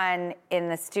 everyone in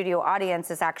the studio audience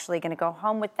is actually going to go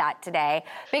home with that today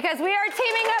because we are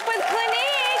teaming up with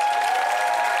Clinique.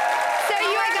 So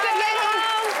you are going to get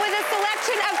home with a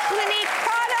selection of Clinique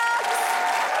products.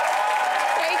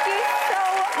 Thank you so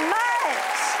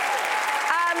much.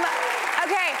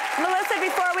 Okay, Melissa,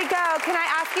 before we go, can I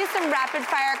ask you some rapid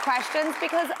fire questions?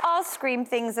 Because all scream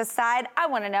things aside, I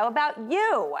want to know about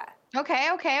you. Okay.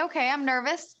 I'm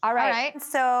nervous. All right.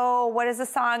 So what is a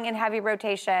song in heavy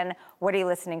rotation? What are you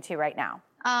listening to right now?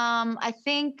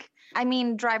 I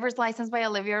mean, Driver's License by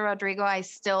Olivia Rodrigo. I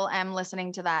still am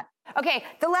listening to that. Okay,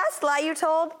 the last lie you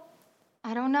told?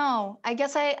 I don't know. I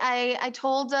guess I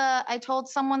told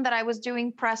someone that I was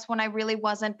doing press when I really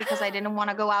wasn't because I didn't want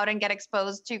to go out and get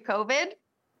exposed to COVID.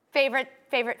 Favorite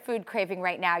food craving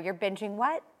right now? You're binging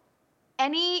what?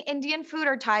 Any Indian food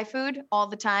or Thai food all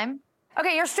the time.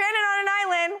 Okay, you're stranded on an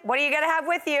island. What are you gonna have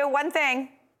with you? One thing.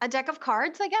 A deck of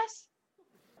cards, I guess.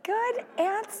 Good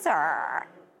answer.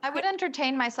 I would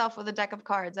entertain myself with a deck of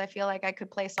cards. I feel like I could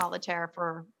play solitaire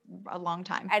for a long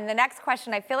time. And the next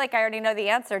question, I feel like I already know the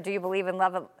answer. Do you believe in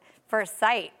love at first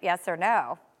sight? Yes or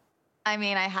no? I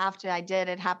mean, I have to. I did.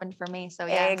 It happened for me, so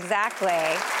yeah. Exactly.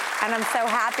 And I'm so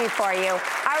happy for you.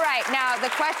 All right, now the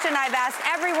question I've asked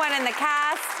everyone in the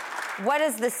cast, what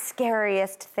is the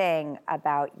scariest thing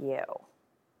about you?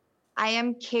 I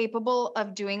am capable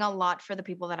of doing a lot for the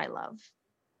people that I love.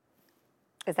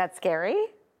 Is that scary?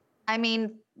 I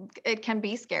mean, it can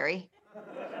be scary.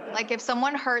 Like if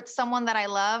someone hurts someone that I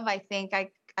love, I think I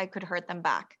could hurt them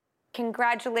back.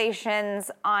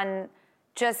 Congratulations on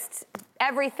just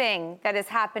everything that is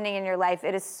happening in your life.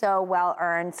 It is so well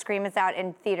earned. Scream is out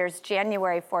in theaters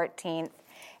January 14th.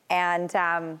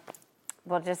 And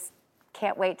we'll just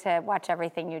can't wait to watch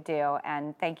everything you do.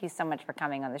 And thank you so much for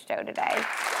coming on the show today.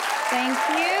 Thank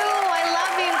you. I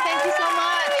love you. Thank you so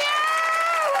much.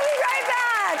 Yeah, we'll be right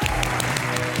back.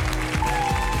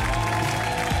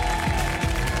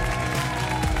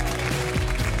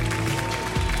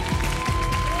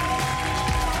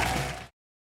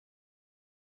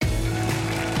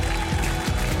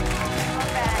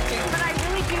 But I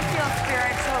really do feel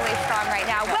spiritually strong right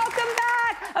now. Welcome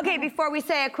back. Okay, before we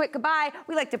say a quick goodbye,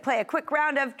 we like to play a quick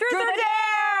round of Truth or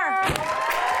Dare.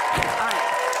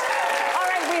 All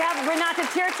right, we have Renata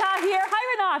Tirta here. Hi,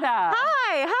 Renata.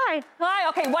 Hi.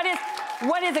 Okay, what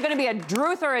is it going to be, a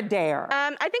druth or a dare?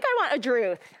 I think I want a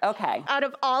druth. Okay. Out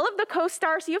of all of the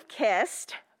co-stars you've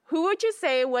kissed, who would you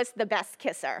say was the best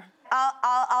kisser?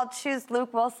 I'll choose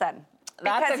Luke Wilson.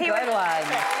 That's a good one.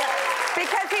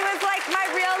 Because he was like my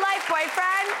real life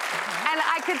boyfriend, and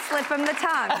I could slip him the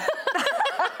tongue.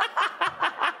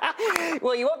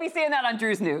 Well, you won't be seeing that on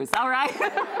Drew's News, all right?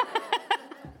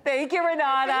 Thank you,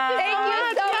 Renata. Thank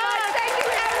you so much. Thank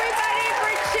you, everybody,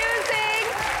 for choosing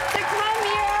to come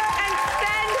here and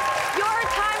spend your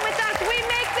time with us. We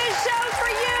make this show for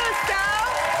you, so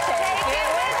take it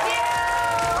with you.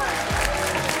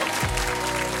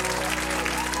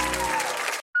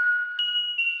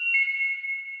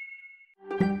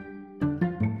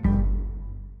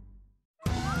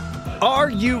 Are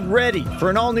you ready for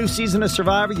an all-new season of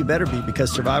Survivor? You better be,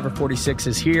 because Survivor 46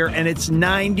 is here, and it's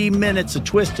 90 minutes of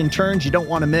twists and turns you don't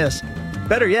want to miss.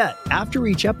 Better yet, after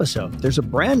each episode, there's a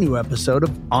brand new episode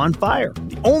of On Fire,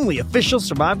 the only official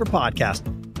Survivor podcast.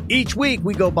 Each week,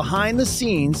 we go behind the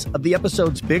scenes of the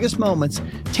episode's biggest moments,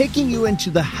 taking you into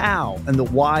the how and the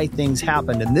why things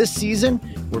happened. And this season,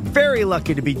 we're very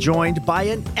lucky to be joined by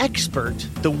an expert,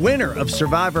 the winner of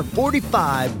Survivor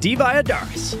 45, Diva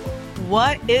Adaris.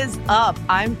 What is up?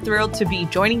 I'm thrilled to be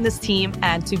joining this team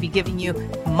and to be giving you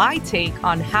my take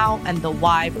on how and the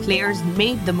why players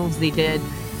made the moves they did,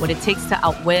 what it takes to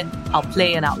outwit,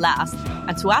 outplay, and outlast,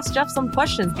 and to ask Jeff some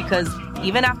questions, because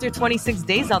even after 26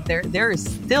 days out there, there is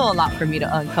still a lot for me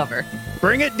to uncover.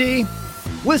 Bring it, D.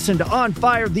 Listen to On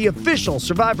Fire, the official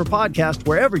Survivor podcast,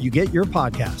 wherever you get your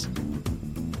podcast.